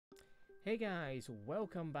Hey guys,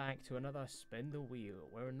 welcome back to another Spin the Wheel.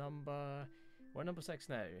 We're number 6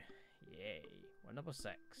 now. Yay, we're number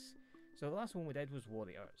 6. So the last one we did was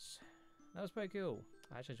Warriors. That was pretty cool.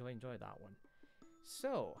 I actually really enjoyed that one.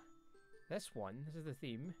 So, this is the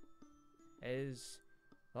theme, is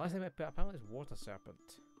the last thing I put apparently is Water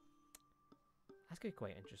Serpent. That's going to be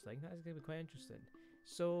quite interesting. That is going to be quite interesting.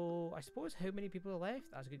 So, I suppose how many people are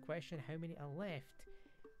left? That's a good question. How many are left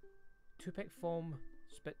to pick from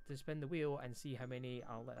to spin the wheel and see how many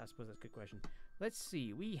are left? I suppose that's a good question. Let's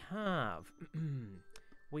see. We have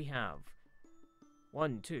we have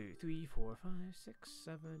 1, 2, 3, 4, 5, 6,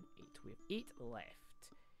 7, 8. We have 8 left.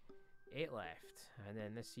 8 left. And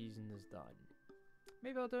then this season is done.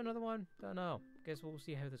 Maybe I'll do another one. Don't know. Guess we'll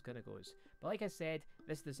see how this kind of goes. But like I said,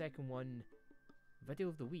 this is the second one. Video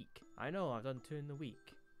of the week. I know, I've done 2 in the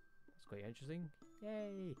week. That's quite interesting.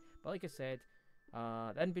 Yay! But like I said,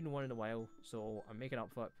 there hadn't been one in a while, so I'm making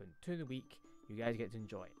up for it. Putting 2 in the week, you guys get to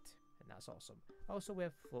enjoy it. And that's awesome. Also, we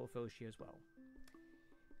have Float Fish here as well.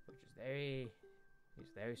 Which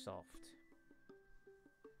is very soft.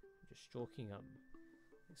 I'm just stroking him.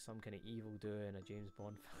 Like some kind of evil doer in a James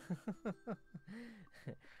Bond film.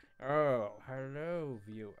 Oh, hello,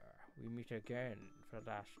 viewer. We meet again for the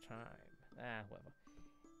last time. Whatever.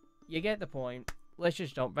 You get the point. Let's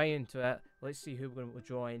just jump right into it. Let's see who we're going to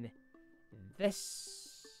join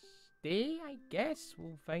this day, I guess.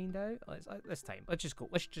 We'll find out. This time. Let's just go.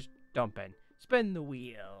 Let's just jump in. Spin the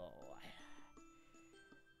wheel.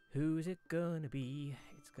 Who's it gonna be?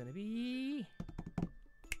 It's gonna be...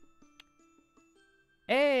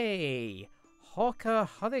 Hey! Hawker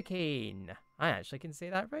Hurricane. I actually can say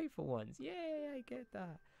that right for once. Yay, I get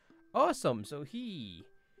that. Awesome. So he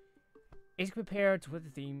is prepared with the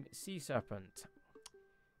theme Sea Serpent.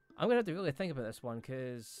 I'm going to have to really think about this one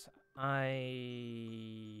because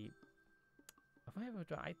I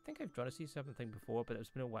think I've drawn a Sea Serpent thing before, but it's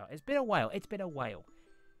been a while. It's been a while.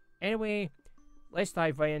 Anyway, let's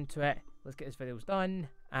dive right into it. Let's get this videos done.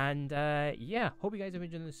 And yeah, hope you guys have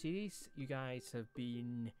enjoyed the series. You guys have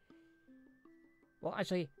been... Well,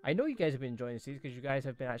 actually, I know you guys have been enjoying the series because you guys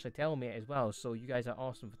have been actually telling me it as well. So you guys are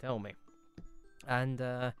awesome for telling me. And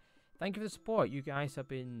thank you for the support. You guys have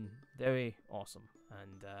been very awesome.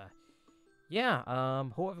 And yeah,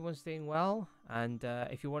 hope everyone's staying well. And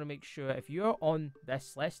if you want to make sure, if you're on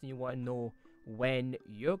this list and you want to know when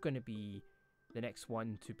you're going to be the next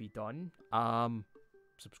one to be done,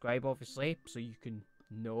 subscribe obviously so you can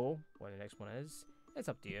know when the next one is. It's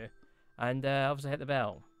up to you. And obviously hit the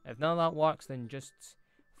bell. If none of that works, then just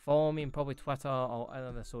follow me on probably Twitter or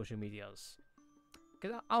other social medias.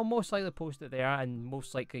 Because I'll most likely post it there, and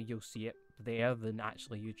most likely you'll see it there than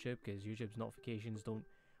actually YouTube, because YouTube's notifications don't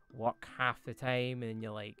work half the time, and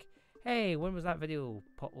you're like, hey, when was that video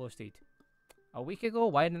posted? A week ago?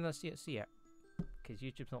 Why didn't I see it? Because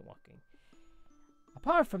YouTube's not working.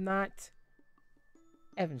 Apart from that,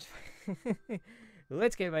 Evan's fine.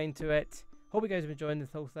 Let's get right into it. Hope you guys have enjoyed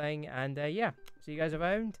this whole thing, and yeah, see you guys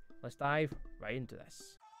around. Let's dive right into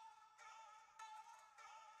this.